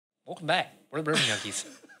Welcome back. We're the Bourbon Junkies.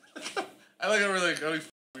 I like how we're like, oh,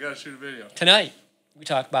 we gotta shoot a video. Tonight, we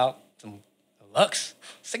talk about some Lux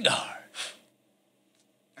cigars.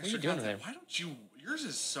 What are you doing there? Why don't you? Yours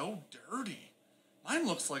is so dirty. Mine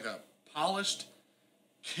looks like a polished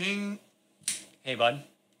king. Hey, bud.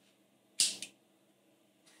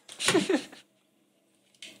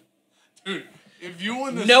 Dude, if you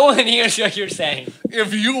wouldn't have, No one hears what you're saying.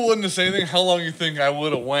 if you wouldn't have said anything, how long you think I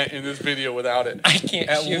would have went in this video without it? I can't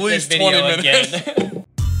At shoot least this video 20 minutes. again.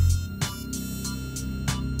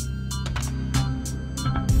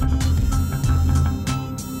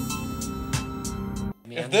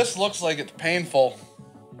 If this looks like it's painful,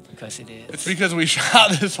 Because it is. it's because we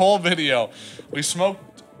shot this whole video. We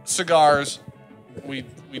smoked cigars. We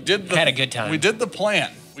did the Had a good time. We did the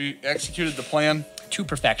plan. We executed the plan, To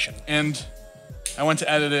perfection. and I went to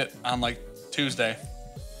edit it on like Tuesday,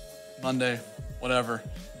 Monday, whatever.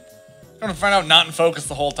 Gonna find out not in focus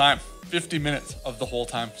the whole time. 50 minutes of the whole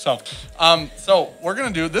time. So we're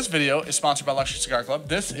gonna do this video is sponsored by Luxury Cigar Club.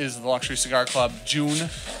 This is the Luxury Cigar Club June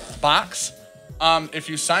box. If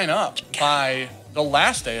you sign up by the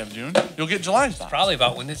last day of June, you'll get July's box. Probably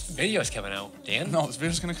about when this video is coming out, Dan. No, this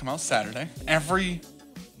video's gonna come out Saturday. Every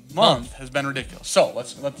month has been ridiculous. So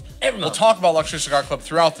we'll talk about Luxury Cigar Club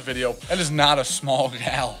throughout the video. That is not a small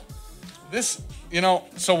gal. This,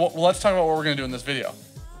 so let's talk about what we're gonna do in this video.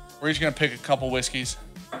 We're each gonna pick a couple whiskeys.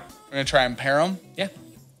 We're gonna try and pair them. Yeah.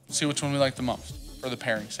 See which one we like the most for the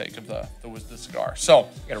pairing sake of the cigar. So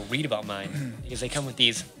I gotta read about mine because they come with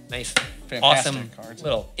these nice, Fantastic awesome cards.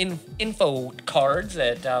 little info cards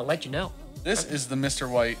that let you know. this is the Mr.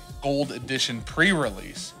 White Gold Edition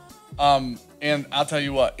pre-release. And I'll tell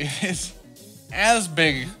you what, it is as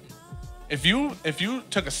big. If you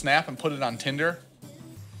took a snap and put it on Tinder,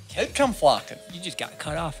 it'd come flocking. You just got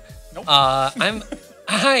cut off. Nope.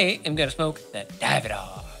 I am gonna smoke the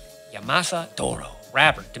Davidoff Yamasa Toro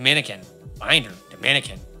wrapper Dominican binder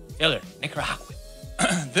Dominican filler Nicaraguan.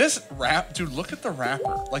 This wrap, dude, look at the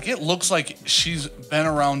wrapper. Like, it looks like she's been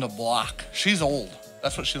around a block. She's old.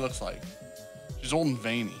 That's what she looks like. She's old and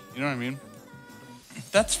veiny. You know what I mean?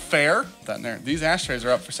 That's fair. These ashtrays are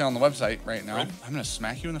up for sale on the website right now. I'm gonna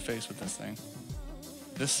smack you in the face with this thing.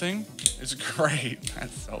 This thing is great.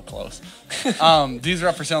 That's so close. These are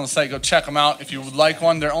up for sale on the site. Go check them out if you would like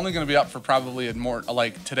one. They're only going to be up for probably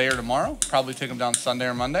like today or tomorrow. Probably take them down Sunday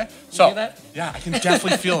or Monday. So hear that? yeah, I can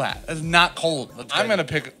definitely feel that. It's not cold. I'm going to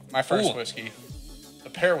pick my first Ooh. whiskey to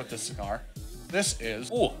pair with this cigar. This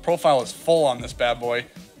is profile is full on this bad boy.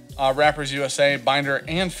 Wrappers USA, binder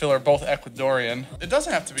and filler, both Ecuadorian. It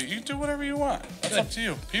doesn't have to be. You can do whatever you want. That's up to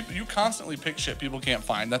you. You constantly pick shit people can't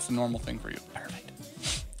find. That's the normal thing for you. Perfect.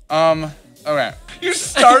 Okay. You're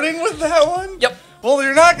starting with that one? Yep. Well,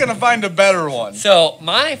 you're not gonna find a better one. So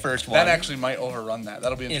my first one That actually might overrun that.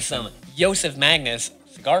 That'll be is interesting. some Jospeh Magnus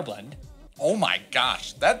Cigar Blend. Oh my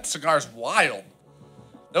gosh, that cigar's wild.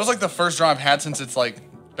 That was like the first draw I've had since it's like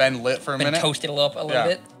been lit for a minute. Toasted a little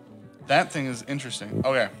bit. That thing is interesting.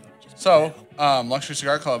 Okay. So, Luxury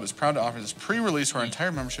Cigar Club is proud to offer this pre-release for our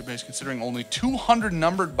entire membership base, considering only 200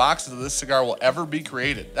 numbered boxes of this cigar will ever be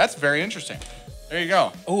created. That's very interesting. There you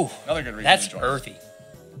go. Ooh, Another good reason that's to join. earthy.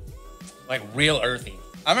 Like real earthy.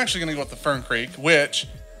 I'm actually going to go with the Fern Creek, which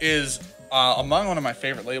is among one of my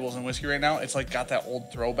favorite labels in whiskey right now. It's like got that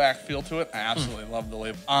old throwback feel to it. I absolutely love the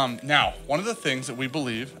label. Now, one of the things that we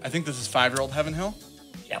believe, I think this is 5-year-old Heaven Hill.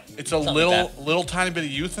 Yep. It's a little tiny bit of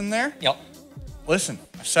youth in there. Yep. Listen,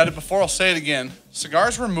 I've said it before, I'll say it again.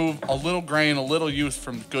 Cigars remove a little grain, a little youth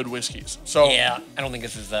from good whiskeys. So Yeah, I don't think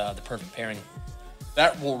this is the perfect pairing.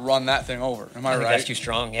 that will run that thing over. Am I I think right? that's too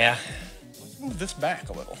strong, yeah. Let's move this back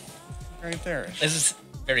a little. Right there. This is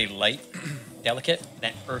very light, delicate.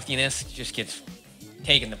 That earthiness just gets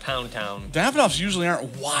taken to Pound Town Davidoffs usually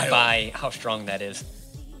aren't wild. by how strong that is.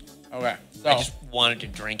 Okay. So, I just wanted to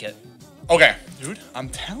drink it. okay, dude, I'm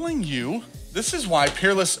telling you, this is why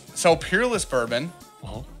Peerless Bourbon,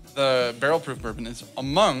 the barrel proof bourbon, is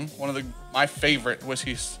among one of my favorite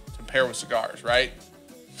whiskeys to pair with cigars, right?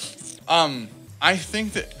 I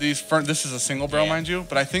think that this is a single barrel, mind you,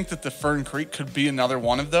 but I think that the Fern Creek could be another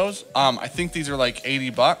one of those. I think these are like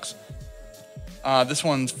 $80. This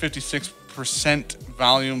one's 56%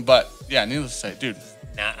 volume, but yeah, needless to say, dude.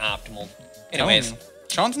 Not optimal. Anyways,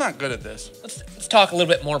 Sean's not good at this. let's talk a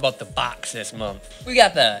little bit more about the box this month. We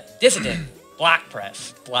got the Dissident Block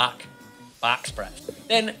Box Press.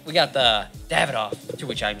 Then we got the Davidoff, to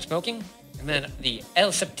which I'm smoking. And then the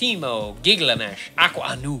El Septimo Giglamesh Aqua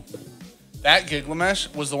Anu. That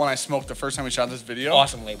Giglamesh was the one I smoked the first time we shot this video.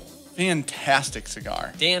 Awesome label. Fantastic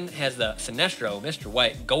cigar. Dan has the Sinestro Mr.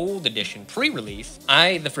 White Gold Edition pre-release.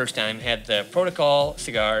 I, the first time, had the Protocol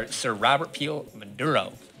cigar Sir Robert Peel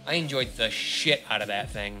Maduro. I enjoyed the shit out of that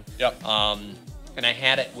thing. Yep. And I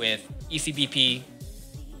had it with ECBP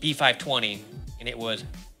B520, and it was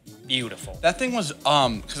beautiful. That thing was,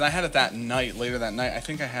 because I had it that night, later that night. I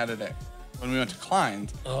think I had it when we went to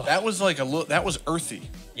Klein's. Ugh. That was like that was earthy.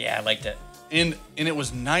 Yeah, I liked it. And it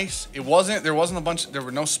was nice. There wasn't a bunch, there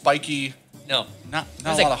were no spiky, No. not It a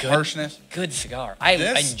was lot of harshness. Good cigar. I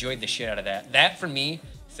enjoyed the shit out of that. That for me,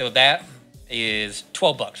 so that is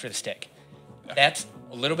 $12 for the stick. Yeah. That's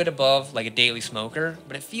a little bit above like a daily smoker,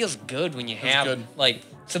 but it feels good when you have good. like.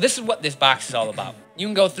 So this is what this box is all about. You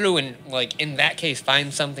can go through and like in that case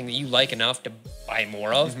find something that you like enough to buy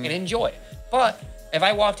more of and enjoy. But if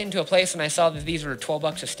I walked into a place and I saw that these were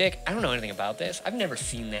 $12 a stick, I don't know anything about this. I've never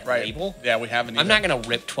seen that label. Yeah, we haven't. I'm not gonna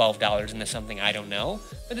rip $12 into something I don't know,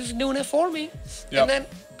 but this is doing it for me. Yep. And then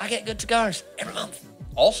I get good cigars every month.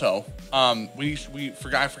 Also, I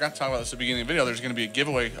forgot to talk about this at the beginning of the video. There's going to be a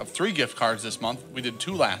giveaway of 3 gift cards this month. We did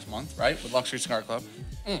 2 last month, right, with Luxury Cigar Club.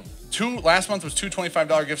 Last month was 2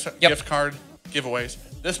 $25 gift card giveaways.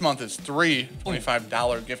 This month is 3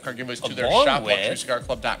 $25 gift card giveaways to their shop,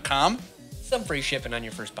 luxurycigarclub.com. Some free shipping on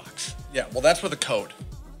your first box. Yeah, well, that's with a code.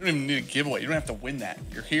 You don't even need a giveaway. You don't have to win that.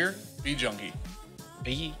 You're here, bjunkie.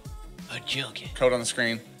 Be a junkie. Code on the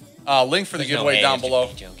screen. Link for the giveaway down below.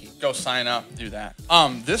 Go sign up. Do that.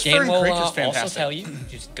 This Dan Fern will Creek is fantastic. also tell you,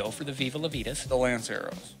 just go for the Viva La Vidas The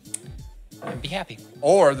Lanceros. and be happy.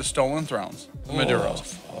 Or the Stolen Thrones. The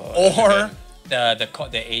Maduros. Or the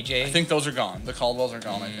AJ. I think those are gone. The Caldwells are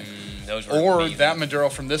gone, I think. Those were Or amazing. that Maduro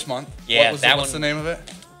from this month. Yeah, what's the name of it?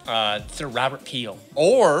 Sir Robert Peel.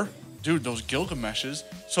 Or, dude, those Gilgameshes.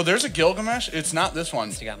 So there's a Gilgamesh. It's not this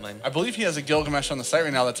one. You got mine. I believe he has a Gilgamesh on the site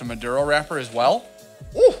right now that's a Maduro wrapper as well.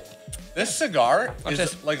 Ooh. This cigar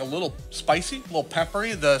is like a little spicy, a little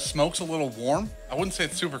peppery. The smoke's a little warm. I wouldn't say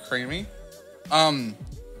it's super creamy.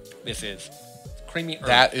 This is creamy.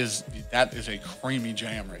 That is a creamy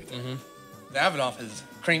jam right there. Davidoff is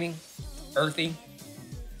creamy, earthy.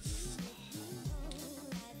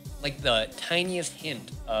 Like the tiniest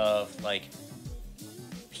hint of like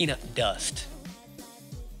peanut dust.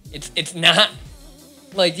 It's not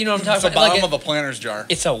like, you know what I'm talking it's the about? bottom of a planter's jar.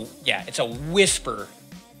 It's a whisper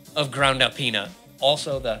of ground up peanut.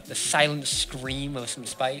 Also the silent scream of some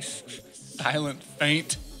spice. Silent,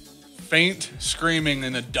 faint screaming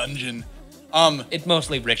in a dungeon. It's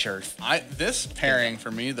mostly rich earth. This pairing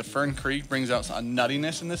for me, the Fern Creek brings out a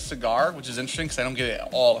nuttiness in this cigar, which is interesting because I don't get it at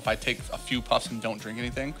all if I take a few puffs and don't drink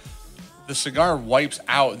anything. The cigar wipes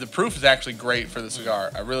out. The proof is actually great for the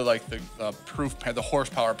cigar. I really like the proof. The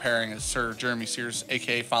horsepower pairing is Sir Jeremy Sears,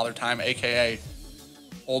 aka Father Time, aka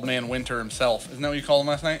Old Man Winter himself. Isn't that what you called him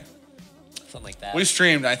last night? Something like that. We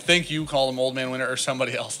streamed. I think you called him Old Man Winter or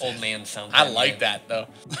somebody else did. Old man sounds. I like that though.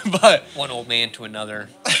 But one old man to another.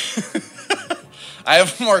 I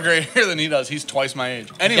have more gray hair than he does. He's twice my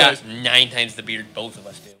age. Anyways, got 9 times the beard both of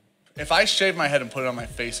us do. If I shave my head and put it on my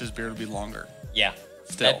face, his beard would be longer. Yeah.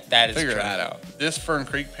 Still, that is figure true. that out. This Fern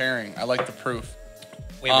Creek pairing, I like the proof.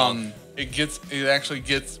 It actually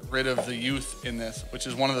gets rid of the youth in this, which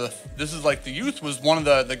is one of the. This is like the youth was one of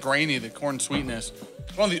the grainy, the corn sweetness.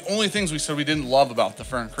 One of the only things we said we didn't love about the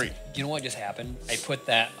Fern Creek. You know what just happened? I put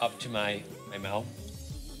that up to my mouth,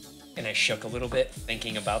 and I shook a little bit,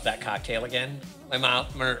 thinking about that cocktail again. My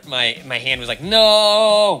mouth, my hand was like,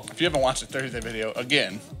 no. If you haven't watched the Thursday video,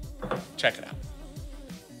 again, check it out.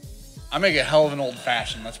 I make a hell of an old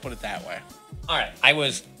fashioned. Let's put it that way. All right, I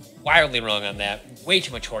was wildly wrong on that. Way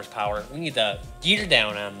too much horsepower. We need to gear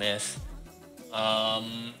down on this.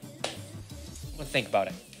 Let's think about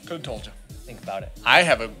it. Could have told you. Think about it. I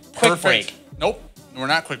have a Quick break. Nope, we're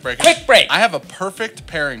not quick breaking. Quick break. I have a perfect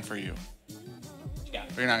pairing for you. Yeah.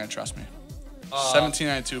 But you're not gonna trust me.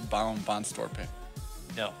 1792 Bourbon store pick.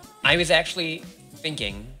 No, I was actually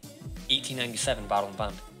thinking 1897 Bottle and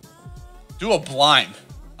Bond. Do a blind.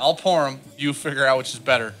 I'll pour them. You figure out which is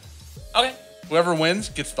better. Okay. Whoever wins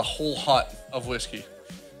gets the whole hut of whiskey.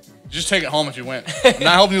 Just take it home if you win. I'm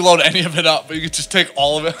not helping you load any of it up, but you can just take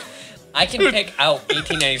all of it. I can pick out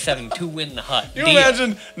 1897 to win the hut. You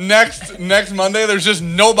imagine next Monday, there's just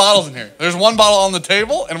no bottles in here. There's one bottle on the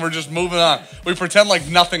table, and we're just moving on. We pretend like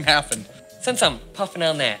nothing happened. Since I'm puffing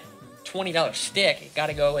on that $20 stick,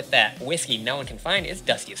 gotta go with that whiskey no one can find. It's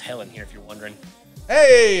dusty as hell in here if you're wondering.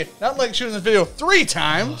 Hey, not like shooting this video 3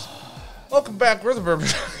 times. Welcome back. We're the Bourbon.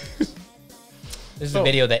 This is a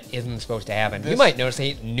video that isn't supposed to happen. You might notice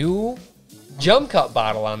a new jump cup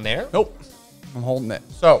bottle on there. Nope. I'm holding it.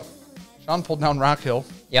 So, Sean pulled down Rockhill.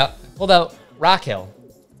 Yep. Pulled out Rockhill.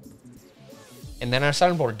 and then our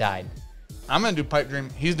soundboard died. I'm going to do Pipe Dream.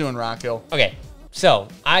 He's doing Rockhill. Okay, so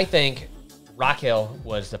I think Rockhill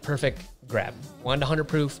was the perfect grab. Wanted 100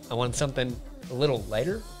 proof. I wanted something a little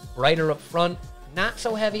lighter, brighter up front, not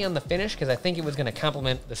so heavy on the finish because I think it was going to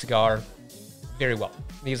complement the cigar very well.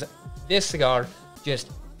 Because this cigar just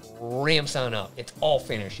ramps on up. It's all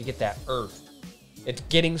finished. You get that earth. It's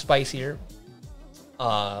getting spicier,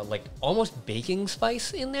 like almost baking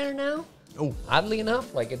spice in there now. Oh, oddly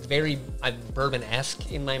enough, like it's very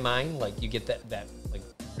bourbon-esque in my mind. Like you get that like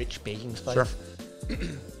rich baking spice. Sure.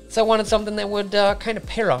 So I wanted something that would kind of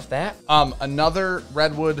pair off that. Another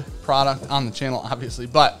Redwood product on the channel, obviously,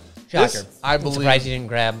 but Shocker. this, I believe, I'm surprised you didn't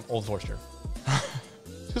grab Old Forester.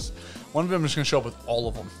 just one of them is going to show up with all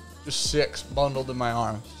of them. Just 6 bundled in my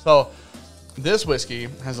arm. So this whiskey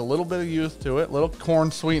has a little bit of youth to it, little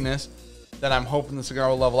corn sweetness that I'm hoping the cigar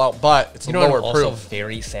will level out, but it's a lower I'm also proof.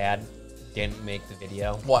 very sad didn't make the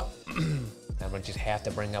video. What? I'm gonna just have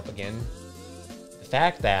to bring up again the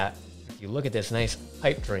fact that if you look at this nice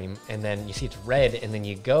pipe dream and then you see it's red and then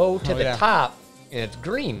you go to the top and it's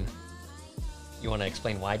green. You want to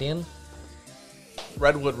explain why, Dan?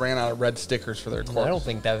 Redwood ran out of red stickers for their corks. I don't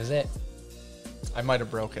think that was it. I might have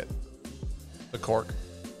broke it. The cork.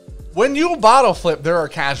 When you bottle flip, there are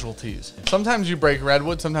casualties. Sometimes you break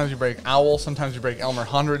Redwood, sometimes you break Owl, sometimes you break Elmer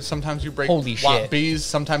 100, sometimes you break Holy shit. Bees,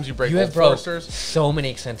 sometimes you break You Old have broke Foresters. so many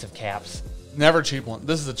expensive caps. Never cheap one.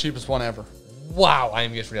 This is the cheapest one ever. Wow,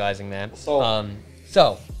 I'm just realizing that. So-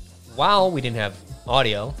 So while we didn't have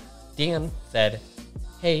audio, Dan said,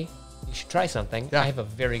 hey, you should try something. Yeah. I have a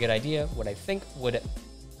very good idea what I think would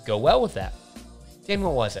go well with that. Dan,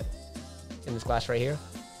 what was it? It's in this glass right here.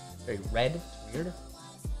 Very red. It's weird.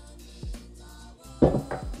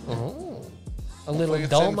 Oh, a little like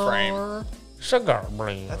it's in Dalmore Cigar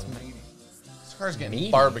Blend. That's meaty. This car's getting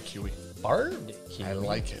Meaty. barbecuey. Barbecue. I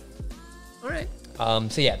like it. All right.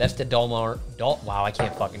 So yeah, that's the Dalmore. Wow, I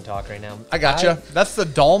can't fucking talk right now. I gotcha. That's the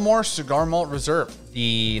Dalmore Cigar Malt Reserve.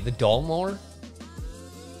 The Dalmore.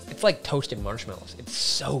 It's like toasted marshmallows. It's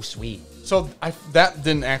so sweet. So that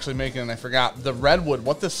didn't actually make it, and I forgot. The Redwood,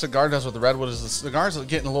 what this cigar does with the Redwood is the cigar's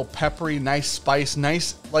getting a little peppery, nice spice,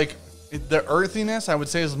 nice, like, the earthiness, I would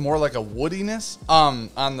say, is more like a woodiness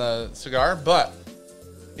on the cigar, but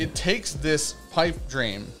it takes this pipe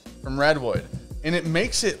dream from Redwood, and it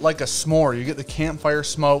makes it like a s'more. You get the campfire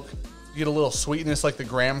smoke, you get a little sweetness, like the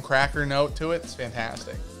graham cracker note to it. It's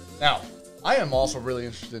fantastic. Now, I am also really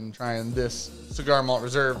interested in trying this Cigar Malt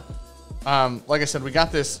Reserve. Like I said, we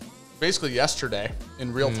got this basically yesterday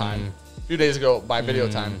in real time, a few days ago by video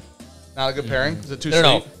time. Not a good pairing? Is it too sweet?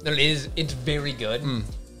 No, it is. It's very good,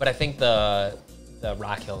 but I think the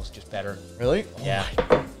Rockhill is just better. Really? Yeah.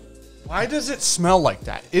 Why does it smell like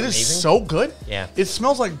that? It is Amazing. so good. Yeah. It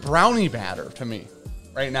smells like brownie batter to me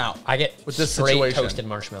right now. I get with this straight situation. toasted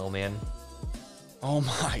marshmallow, man. Oh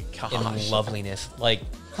my gosh. In loveliness. Like,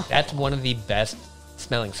 that's one of the best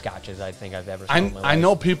smelling scotches I think I've ever smelled in my life. I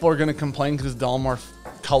know people are going to complain because Dalmore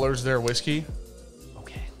colors their whiskey.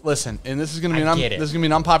 Okay. Listen, and this is going to be this is going to be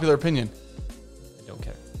an unpopular opinion. I don't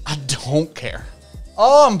care. I don't care.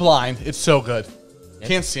 Oh, I'm blind. It's so good. Yep.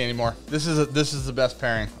 Can't see anymore. This is the best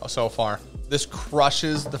pairing so far. This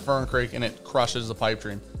crushes the Fern Creek and it crushes the Pipe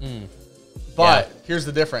Dream. But here's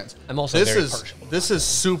the difference. I'm also very partial. This is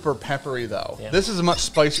super peppery though. Yeah. This is a much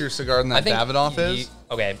spicier cigar than that Davidoff is.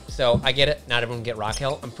 Okay, so I get it. Not everyone can get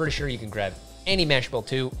Rockhill. I'm pretty sure you can grab any mash bill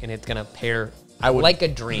too, and it's gonna pair like a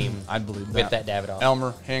dream. I'd believe with that Davidoff.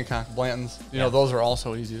 Elmer, Hancock, Blanton's. You know, those are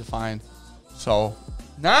also easy to find. So,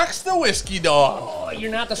 Knox the whiskey dog. Oh,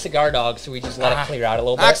 you're not the cigar dog, so we just let it clear out a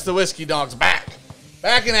little bit. Knox the whiskey dog's back.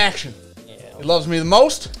 Back in action. Yeah. He loves me the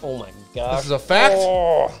most. Oh my gosh. This is a fact.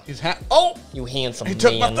 Oh, He's you handsome he man.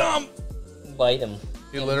 took my thumb. Bite him.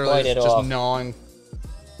 He And literally bite is it just off. gnawing.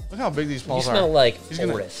 Look how big these You balls are. smell like He's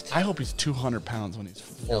forest. I hope he's 200 pounds when he's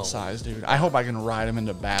full size, dude. I hope I can ride him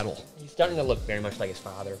into battle. He's starting to look very much like his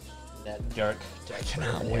father. That dark. I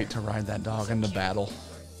cannot wait to ride that dog into battle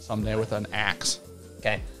someday with an axe,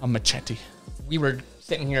 Okay. a machete. We were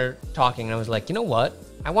sitting here talking, and I was like, you know what?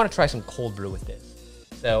 I want to try some cold brew with this.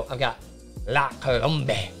 So I've got La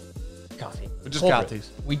Colombe coffee. We just Cold got brew. these.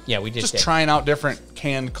 We just did. trying out different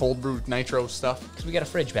canned cold brew nitro stuff. Because we got a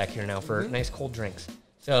fridge back here now for nice cold drinks.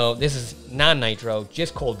 So this is non-nitro,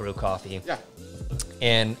 just cold brew coffee. Yeah.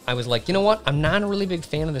 And I was like, you know what? I'm not a really big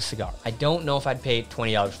fan of this cigar. I don't know if I'd pay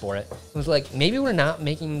 $20 for it. I was like, maybe we're not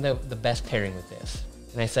making the best pairing with this.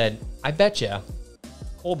 And I said, I bet you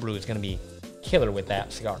cold brew is going to be killer with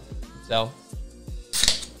that cigar. So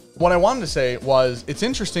What I wanted to say was it's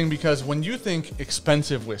interesting because when you think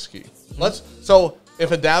expensive whiskey, so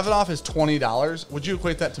If a Davidoff is $20, would you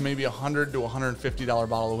equate that to maybe $100 to $150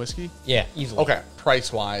 bottle of whiskey? Yeah, easily. Okay,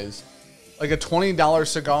 price-wise. Like a $20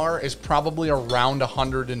 cigar is probably around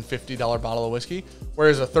 $150 bottle of whiskey,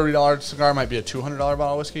 whereas a $30 cigar might be a $200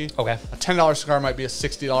 bottle of whiskey. Okay. A $10 cigar might be a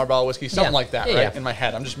 $60 bottle of whiskey, something like that, right? Yeah. In my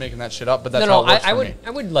head, I'm just making that shit up, but that's how it works for me. I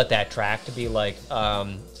would let that track to be like,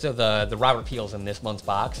 so the Robert Peels in this month's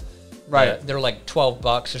box, right? They're like $12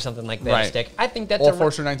 or something like that a stick. I think that's Old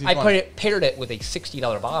Forester 1920. I paired it with a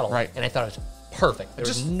 $60 bottle, right? And I thought it was perfect. There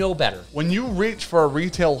was no better. When you reach for a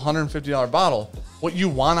retail $150 bottle, what you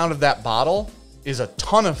want out of that bottle is a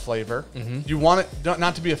ton of flavor. You want it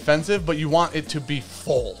not to be offensive, but you want it to be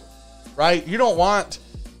full, right? You don't want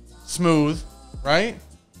smooth, right?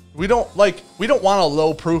 We don't want a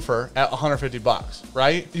low proofer at $150,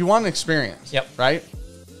 right? You want an experience, right?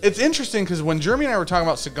 It's interesting because when Jeremy and I were talking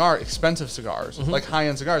about expensive cigars, like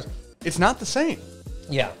high-end cigars, it's not the same.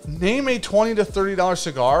 Yeah. Name a $20 to $30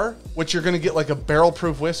 cigar, which you're going to get like a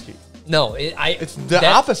barrel-proof whiskey. No, it's the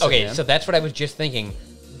opposite. Okay, man. so that's what I was just thinking.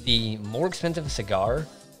 The more expensive a cigar,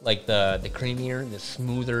 like the creamier, the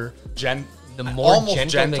smoother, the more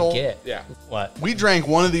gentle they get. Yeah. What? We drank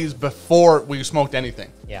one of these before we smoked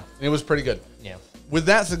anything. Yeah. And it was pretty good. Yeah. With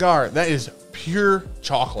that cigar, that is pure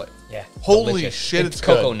chocolate. Yeah. Holy delicious. shit, it's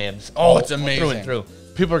cocoa good. nibs. Oh, it's amazing. Through and through.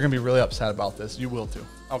 People are going to be really upset about this. You will too.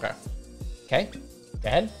 Okay. Okay. Go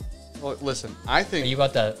ahead. Well, listen, I think... Are you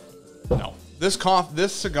about to... No.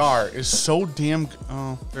 This cigar is so damn...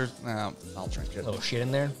 Oh, I'll drink it. A little shit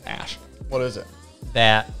in there? Ash. What is it?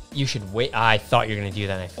 That you should wait. I thought you were going to do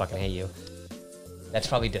that and I fucking hate you. That's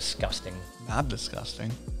probably disgusting. Not disgusting.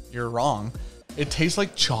 You're wrong. It tastes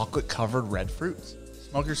like chocolate-covered red fruits.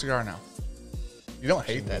 Smoke your cigar now. You don't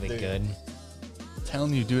hate that, really dude. Good. I'm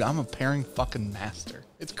telling you, dude, I'm a pairing fucking master.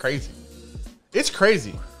 It's crazy. It's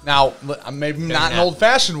crazy. Now, maybe not in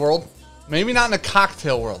old-fashioned world. Maybe not in a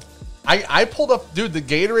cocktail world. I pulled up, dude, the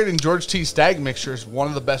Gatorade and George T. Stag mixture is one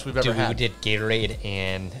of the best we've ever had. We did Gatorade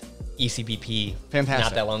and ECBP Fantastic.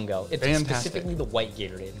 not that long ago. It's specifically the white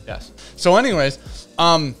Gatorade. Yes. So anyways,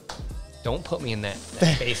 don't put me in that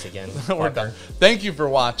space again. We're done. Thank you for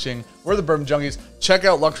watching. We're the Bourbon Junkies. Check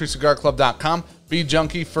out LuxuryCigarClub.com. Be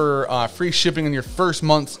junkie for free shipping in your first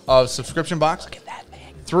month of subscription box. Look at that,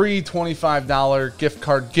 man. 3 $25 gift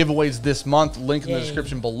card giveaways this month. Link in the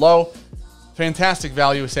description below. Fantastic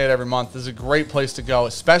value. We say it every month. This is a great place to go,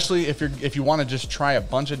 especially if you want to just try a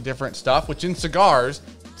bunch of different stuff, which in cigars,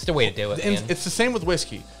 it's the way to do it, man. It's the same with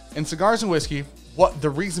whiskey. In cigars and whiskey, the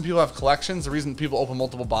reason people have collections, the reason people open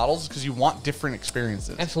multiple bottles is because you want different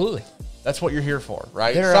experiences. Absolutely. That's what you're here for,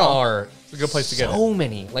 right? There are it's a good place to get it. So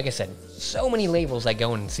many, like I said, so many labels I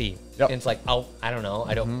go and see. Yep. And it's like, I don't know.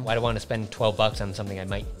 I don't want to spend $12 on something I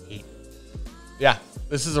might hate. Yeah.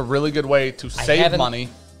 This is a really good way to save money.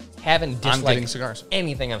 Haven't disliked cigars.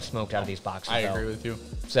 Anything I've smoked out of these boxes. I agree with you.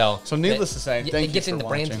 So needless to say, thank you it gets for into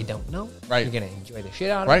watching. brands you don't know. Right. You're gonna enjoy the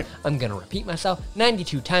shit out of it. I'm gonna repeat myself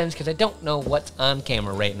 92 times because I don't know what's on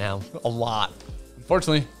camera right now. A lot.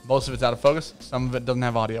 Unfortunately, most of it's out of focus. Some of it doesn't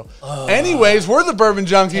have audio. Anyways, we're the Bourbon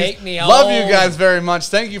Junkies. Take me Love home. you guys very much.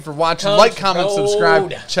 Thank you for watching. Like, comment,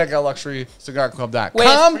 subscribe. Check out LuxuryCigarClub.com.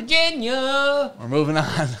 West Virginia. We're moving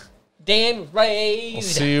on. Dan was raised. We'll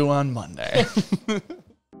see you on Monday.